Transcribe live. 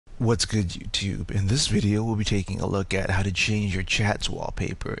What's good, YouTube? In this video, we'll be taking a look at how to change your chat's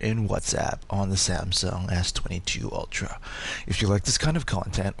wallpaper in WhatsApp on the Samsung S22 Ultra. If you like this kind of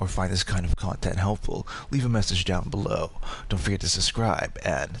content or find this kind of content helpful, leave a message down below. Don't forget to subscribe,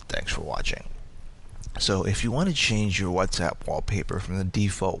 and thanks for watching. So if you want to change your WhatsApp wallpaper from the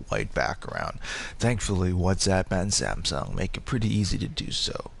default white background, thankfully WhatsApp and Samsung make it pretty easy to do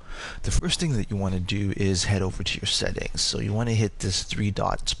so. The first thing that you want to do is head over to your settings. So you want to hit this three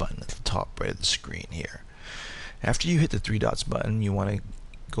dots button at the top right of the screen here. After you hit the three dots button, you want to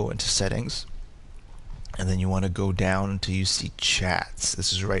go into settings, and then you want to go down until you see chats.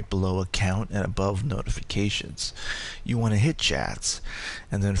 This is right below account and above notifications. You want to hit chats,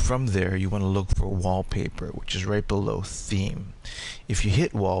 and then from there you want to look for wallpaper, which is right below theme. If you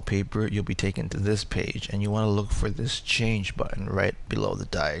hit wallpaper, you'll be taken to this page, and you want to look for this change button right below the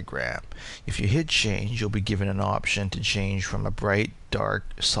diagram. If you hit change, you'll be given an option to change from a bright, dark,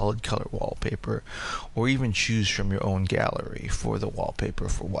 solid color wallpaper, or even choose from your own gallery for the wallpaper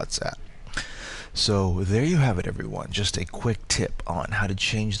for WhatsApp. So there you have it, everyone. Just a quick tip on how to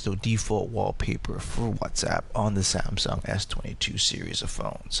change the default wallpaper for WhatsApp on the Samsung S22 series of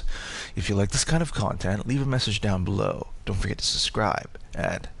phones. If you like this kind of content, leave a message down below. Don't forget to subscribe,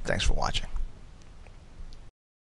 and thanks for watching.